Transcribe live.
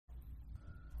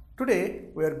Today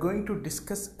we are going to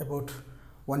discuss about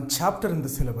one chapter in the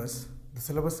syllabus. The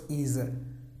syllabus is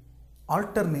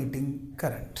alternating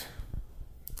current.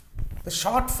 The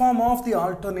short form of the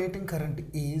alternating current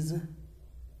is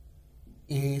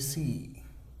AC.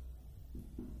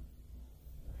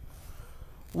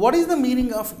 What is the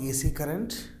meaning of AC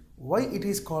current? Why it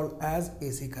is called as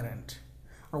AC current?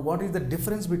 And what is the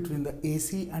difference between the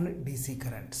AC and DC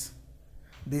currents?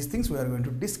 These things we are going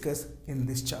to discuss in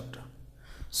this chapter.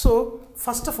 So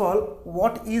first of all,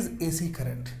 what is AC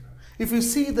current? If you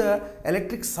see the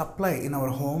electric supply in our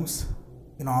homes,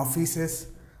 in offices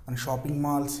and shopping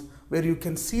malls, where you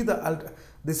can see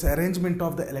this arrangement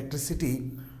of the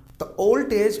electricity, the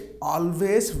voltage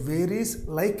always varies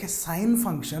like a sine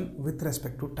function with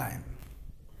respect to time.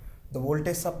 The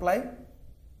voltage supply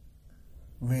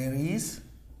varies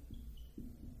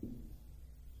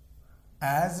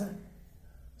as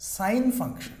sine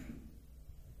function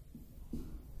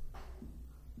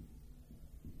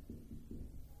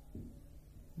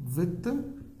with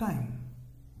time.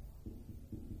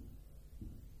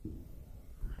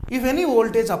 If any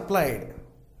voltage applied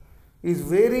is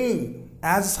varying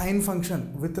as sine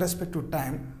function with respect to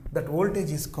time, that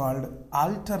voltage is called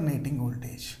alternating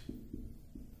voltage.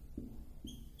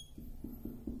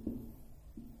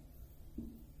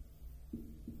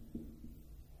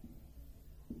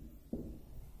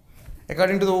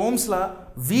 According to the Ohm's law,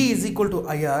 V is equal to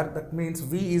IR. That means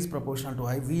V is proportional to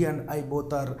I. V and I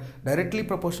both are directly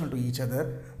proportional to each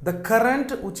other. The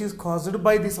current which is caused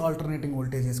by this alternating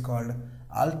voltage is called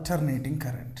alternating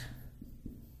current.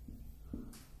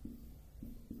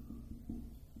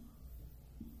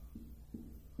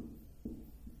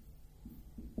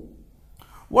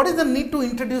 What is the need to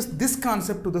introduce this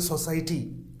concept to the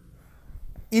society?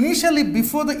 Initially,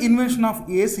 before the invention of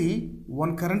AC,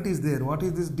 one current is there. What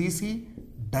is this DC?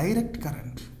 Direct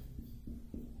current.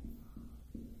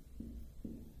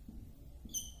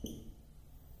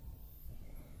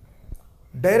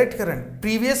 Direct current.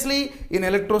 Previously, in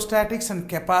electrostatics and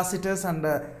capacitors and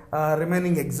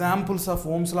remaining examples of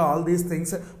Ohm's law, all these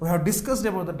things, we have discussed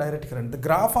about the direct current. The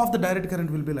graph of the direct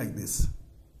current will be like this.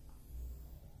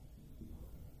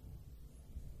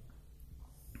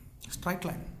 Straight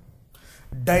line.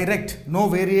 Direct, no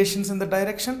variations in the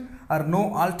direction or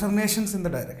no alternations in the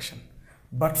direction.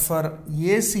 But for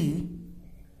AC,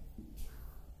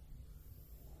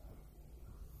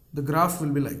 the graph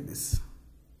will be like this.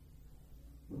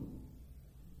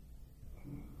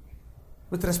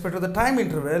 With respect to the time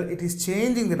interval, it is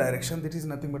changing the direction. That is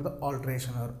nothing but the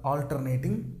alteration or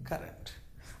alternating current.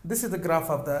 This is the graph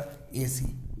of the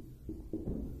AC.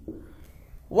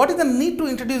 What is the need to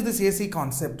introduce this AC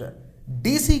concept?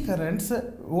 DC currents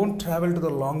won't travel to the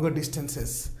longer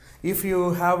distances. If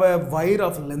you have a wire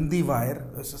of lengthy wire,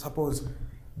 suppose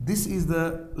this is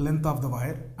the length of the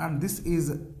wire and this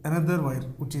is another wire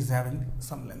which is having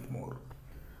some length more.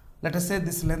 Let us say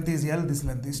this length is L, this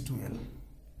length is 2L.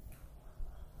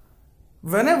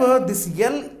 Whenever this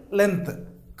L length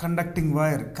conducting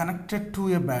wire connected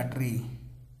to a battery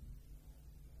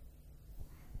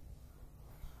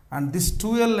and this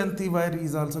 2L lengthy wire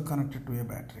is also connected to a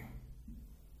battery,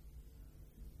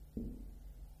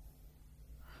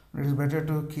 it is better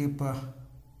to keep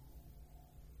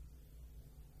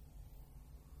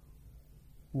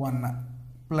one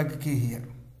plug key here.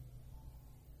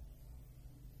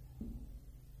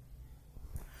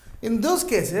 In those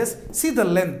cases, see the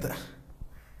length.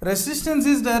 Resistance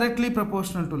is directly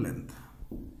proportional to length.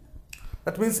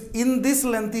 That means in this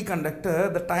lengthy conductor,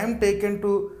 the time taken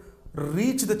to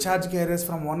reach the charge carriers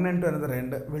from one end to another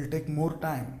end will take more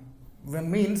time. When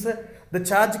means the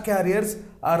charge carriers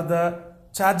are the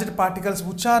charged particles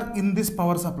which are in this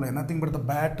power supply, nothing but the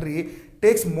battery,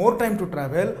 takes more time to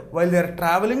travel. While they are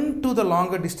traveling to the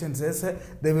longer distances,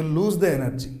 they will lose the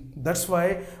energy. That's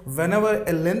why whenever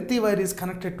a lengthy wire is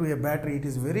connected to a battery, it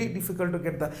is very difficult to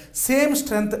get the same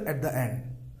strength at the end.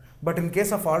 But in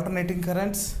case of alternating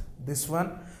currents, this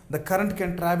one, the current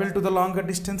can travel to the longer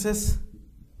distances,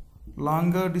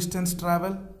 longer distance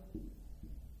travel.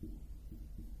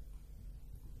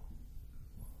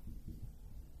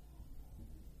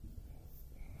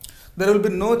 There will be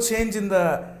no change in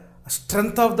the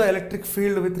strength of the electric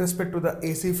field with respect to the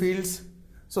AC fields.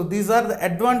 So these are the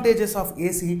advantages of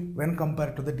AC when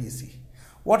compared to the DC.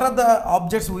 What are the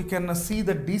objects we can see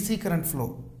the DC current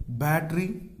flow?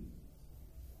 Battery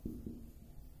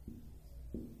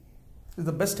is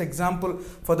the best example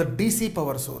for the DC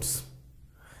power source.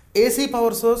 AC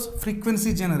power source,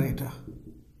 frequency generator.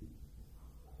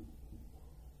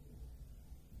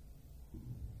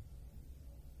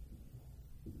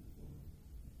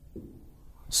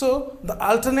 So the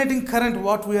alternating current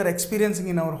what we are experiencing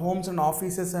in our homes and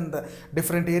offices and the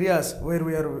different areas where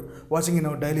we are watching in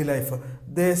our daily life,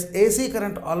 this AC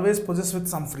current always possesses with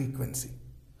some frequency.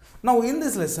 Now in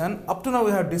this lesson, up to now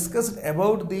we have discussed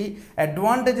about the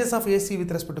advantages of AC with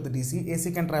respect to the DC.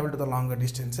 AC can travel to the longer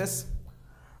distances,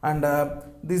 and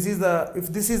if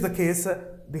this is the case,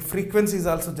 the frequency is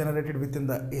also generated within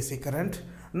the AC current.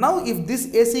 Now if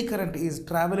this AC current is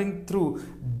traveling through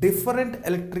different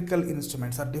electrical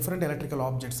instruments or different electrical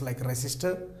objects like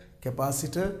resistor,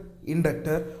 capacitor,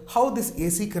 inductor, how this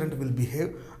AC current will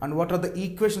behave and what are the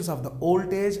equations of the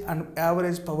voltage and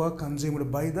average power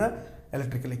consumed by the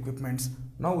electrical equipments.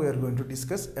 Now we are going to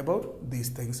discuss about these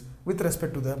things with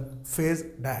respect to the phase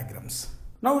diagrams.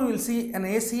 Now we will see an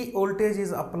AC voltage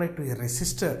is applied to a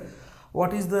resistor.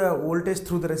 What is the voltage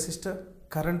through the resistor?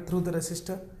 Current through the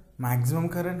resistor, maximum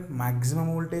current, maximum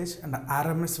voltage, and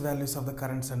RMS values of the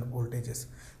currents and voltages.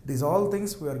 These all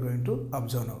things we are going to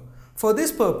observe now. For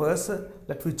this purpose,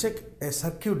 let me check a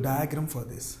circuit diagram for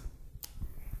this.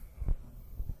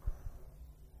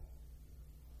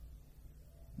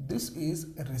 This is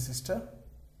a resistor.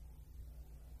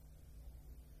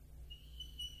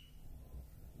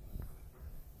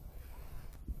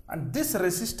 And this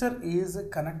resistor is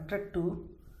connected to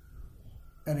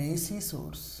an AC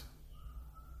source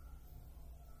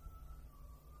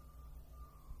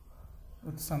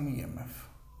with some EMF.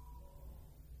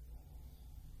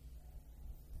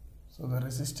 So the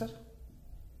resistor,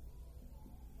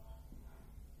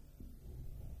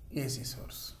 AC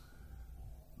source.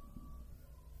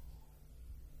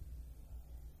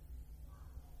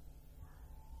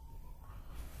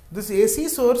 This AC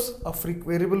source of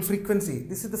variable frequency,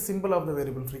 this is the symbol of the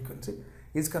variable frequency,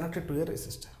 is connected to a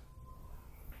resistor.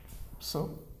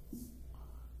 So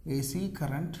AC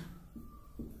current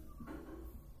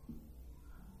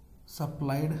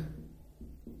supplied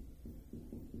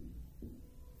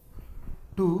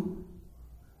to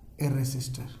a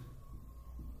resistor.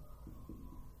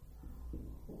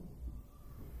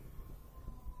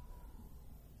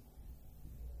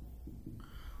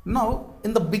 Now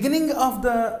in the beginning of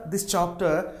this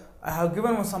chapter, I have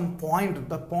given some point.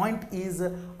 The point is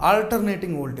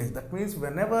alternating voltage. That means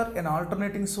whenever an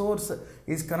alternating source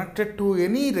is connected to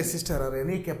any resistor or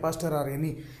any capacitor or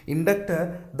any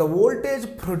inductor, the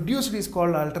voltage produced is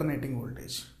called alternating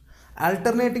voltage.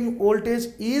 Alternating voltage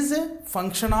is a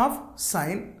function of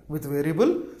sine with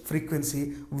variable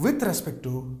frequency with respect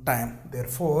to time.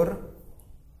 Therefore,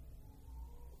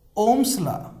 Ohm's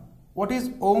law. What is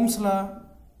Ohm's law?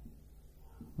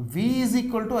 V is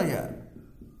equal to IR.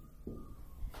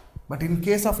 But in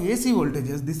case of AC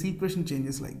voltages, this equation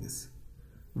changes like this.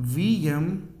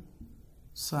 Vm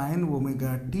sine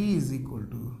omega t is equal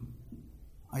to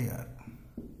IR.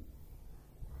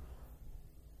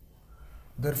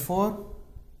 Therefore,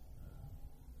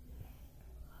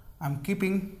 I am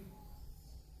keeping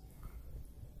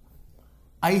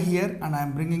I here and I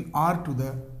am bringing R to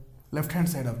the left hand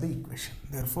side of the equation.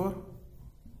 Therefore,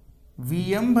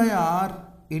 Vm by R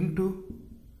into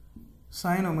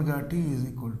sine omega t is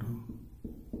equal to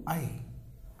I.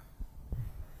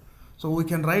 So we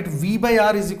can write V by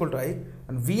R is equal to I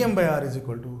and Vm by R is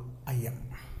equal to Im.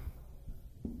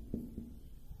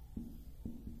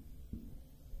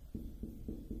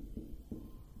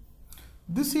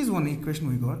 This is one equation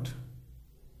we got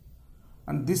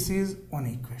and this is one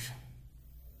equation.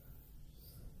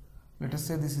 Let us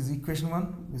say this is equation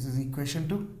 1, this is equation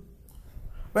 2.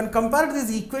 When compared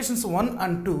these equations 1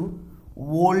 and 2,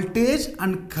 voltage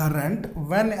and current,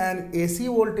 when an AC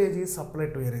voltage is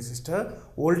supplied to a resistor,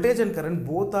 voltage and current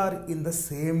both are in the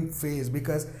same phase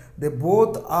because they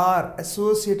both are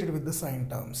associated with the sign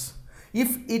terms.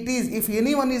 If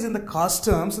anyone is in the cos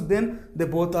terms, then they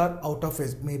both are out of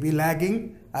phase, maybe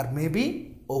lagging or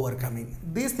maybe overcoming.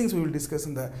 These things we will discuss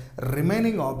in the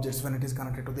remaining objects when it is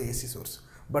connected to the AC source.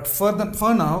 But for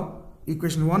now,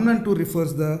 equation 1 and 2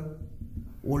 refers the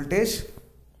voltage,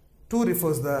 2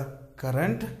 refers the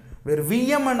current, where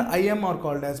Vm and Im are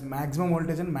called as maximum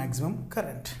voltage and maximum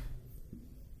current.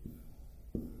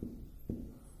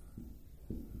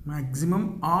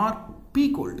 Maximum or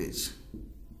peak voltage.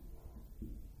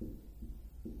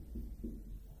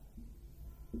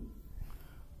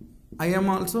 Im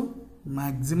also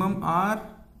maximum or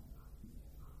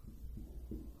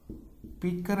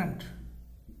peak current.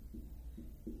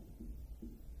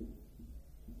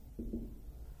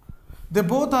 They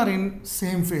both are in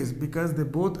same phase because they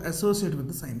both associate with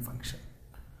the sine function.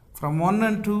 From 1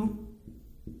 and 2,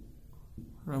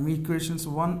 from equations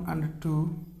 1 and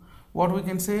 2, what we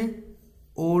can say?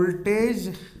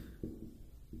 Voltage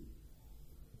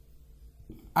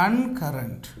and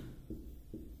current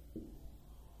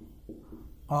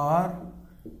are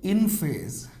in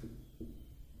phase.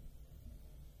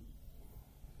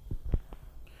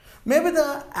 Maybe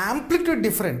the amplitude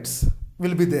difference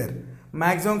will be there.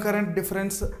 Maximum current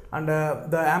difference and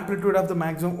the amplitude of the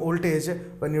maximum voltage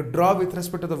when you draw with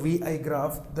respect to the VI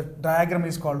graph, the diagram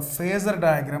is called Phasor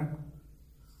diagram.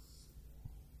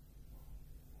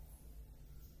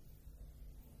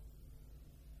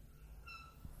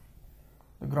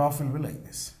 The graph will be like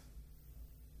this.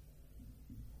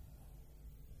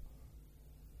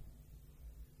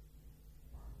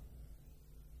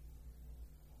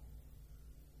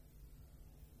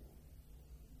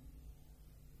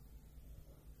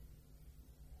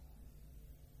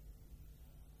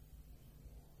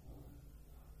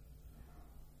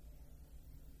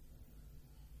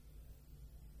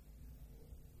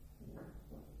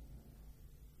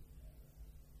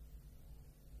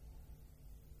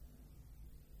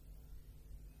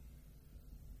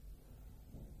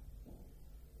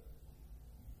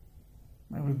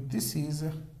 Maybe this is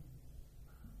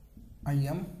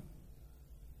IM,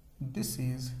 this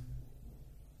is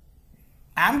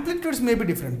amplitudes may be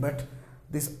different, but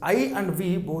this I and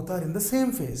V both are in the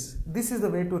same phase. This is the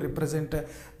way to represent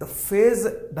the phase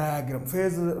diagram,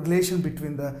 phase relation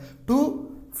between the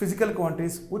two physical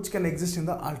quantities which can exist in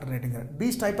the alternating current.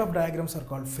 These type of diagrams are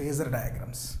called phasor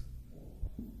diagrams.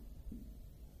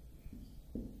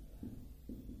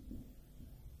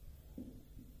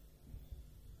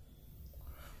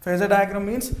 Phasor diagram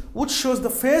means which shows the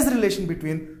phase relation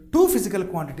between two physical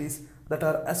quantities that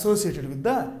are associated with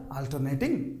the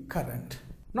alternating current.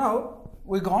 Now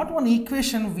we got one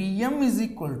equation, Vm is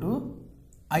equal to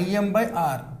Im by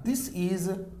R. This is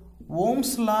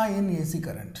Ohm's law in AC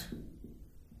current.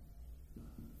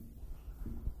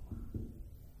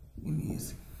 In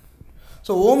AC.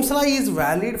 So Ohm's law is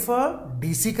valid for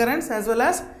DC currents as well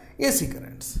as AC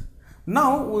currents.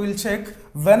 Now we will check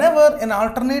whenever an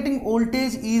alternating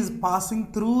voltage is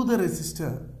passing through the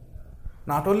resistor,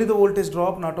 not only the voltage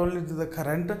drop, not only the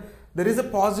current, there is a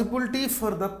possibility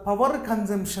for the power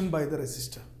consumption by the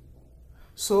resistor.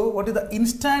 So what is the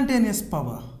instantaneous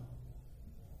power?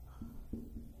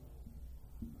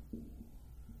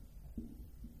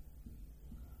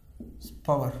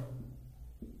 Power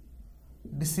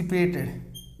dissipated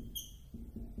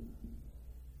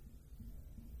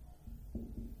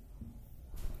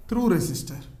through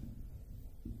resistor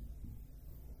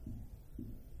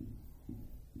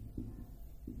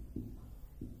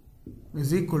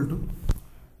is equal to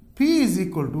P is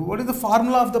equal to, what is the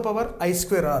formula of the power? I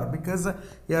square R, because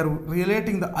you are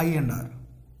relating the I and R.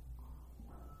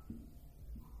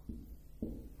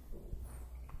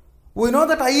 We know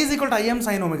that I is equal to Im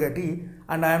sin omega t,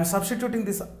 and I am substituting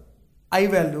this I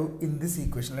value in this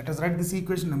equation. Let us write this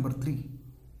equation number 3.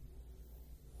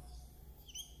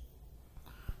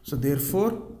 So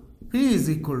therefore P is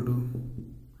equal to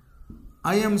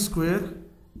Im square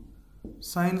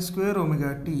sin square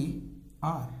omega t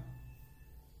R.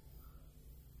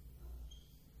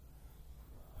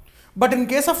 But in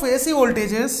case of AC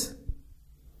voltages,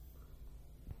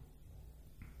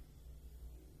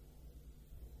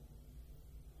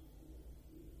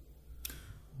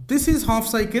 this is half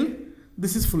cycle,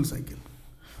 this is full cycle.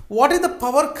 What is the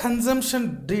power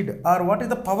consumption did, or what is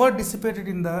the power dissipated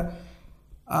in the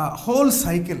whole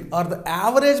cycle, or the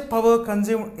average power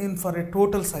consumed in for a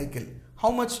total cycle?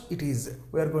 How much it is,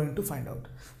 we are going to find out.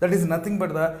 That is nothing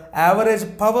but the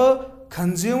average power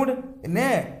consumed in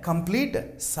a complete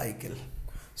cycle.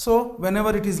 So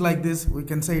whenever it is like this, we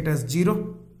can say it as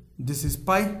 0, this is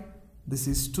pi, this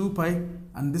is 2 pi,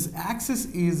 and this axis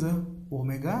is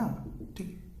omega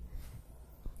t.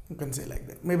 You can say like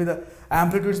that. Maybe the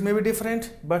amplitudes may be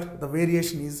different, but the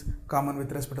variation is common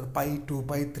with respect to the pi, 2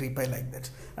 pi, 3 pi, like that.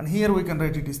 And here we can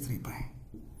write it is 3 pi.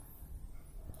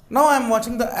 Now I am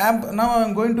watching the now I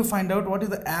am going to find out what is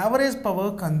the average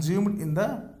power consumed in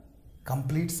the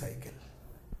complete cycle.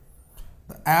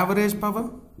 The average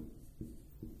power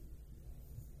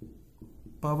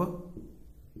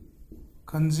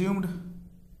consumed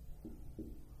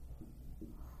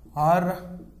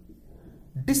or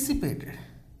dissipated.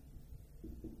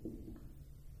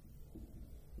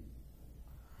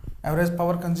 Average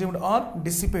power consumed or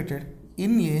dissipated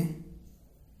in a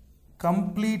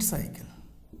complete cycle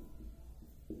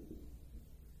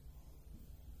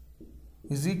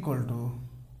is equal to,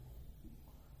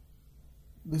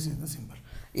 this is the symbol.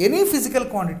 Any physical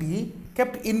quantity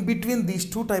kept in between these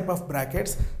two type of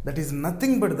brackets, that is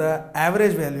nothing but the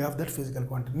average value of that physical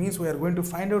quantity. Means we are going to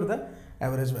find out the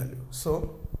average value.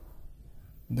 So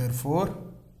therefore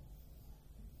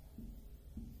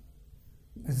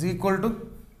is equal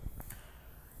to,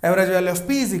 average value of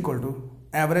P is equal to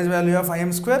average value of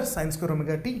Im square sin square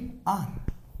omega t r,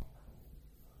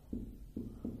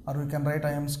 or we can write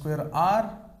Im square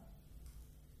r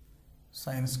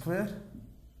sin square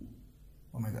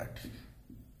omega t.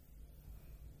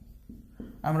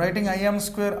 I am writing Im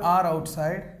square r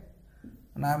outside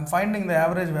and I am finding the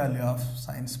average value of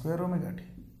sin square omega t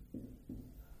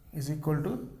is equal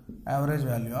to average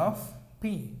value of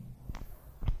p.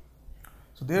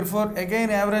 So therefore again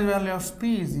average value of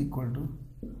p is equal to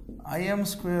Im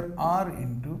square r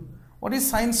into what is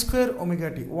sin square omega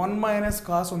t? 1 minus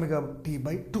cos omega t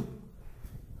by 2.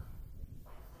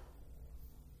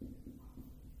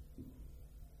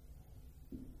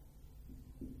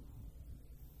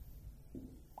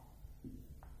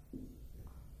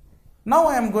 Now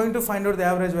I am going to find out the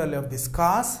average value of this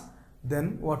cos.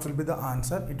 Then what will be the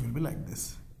answer? It will be like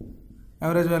this.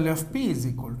 Average value of p is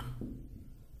equal to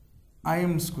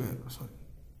Im square, sorry,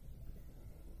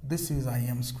 this is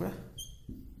Im square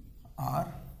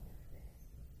r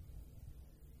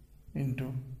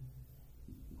into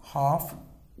half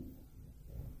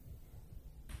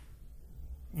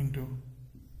into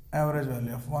average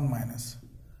value of 1 minus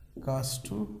cos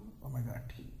 2 omega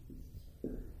t.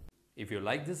 If you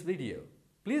like this video,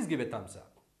 please give a thumbs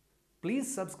up. Please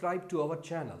subscribe to our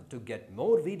channel to get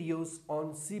more videos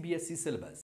on CBSE syllabus.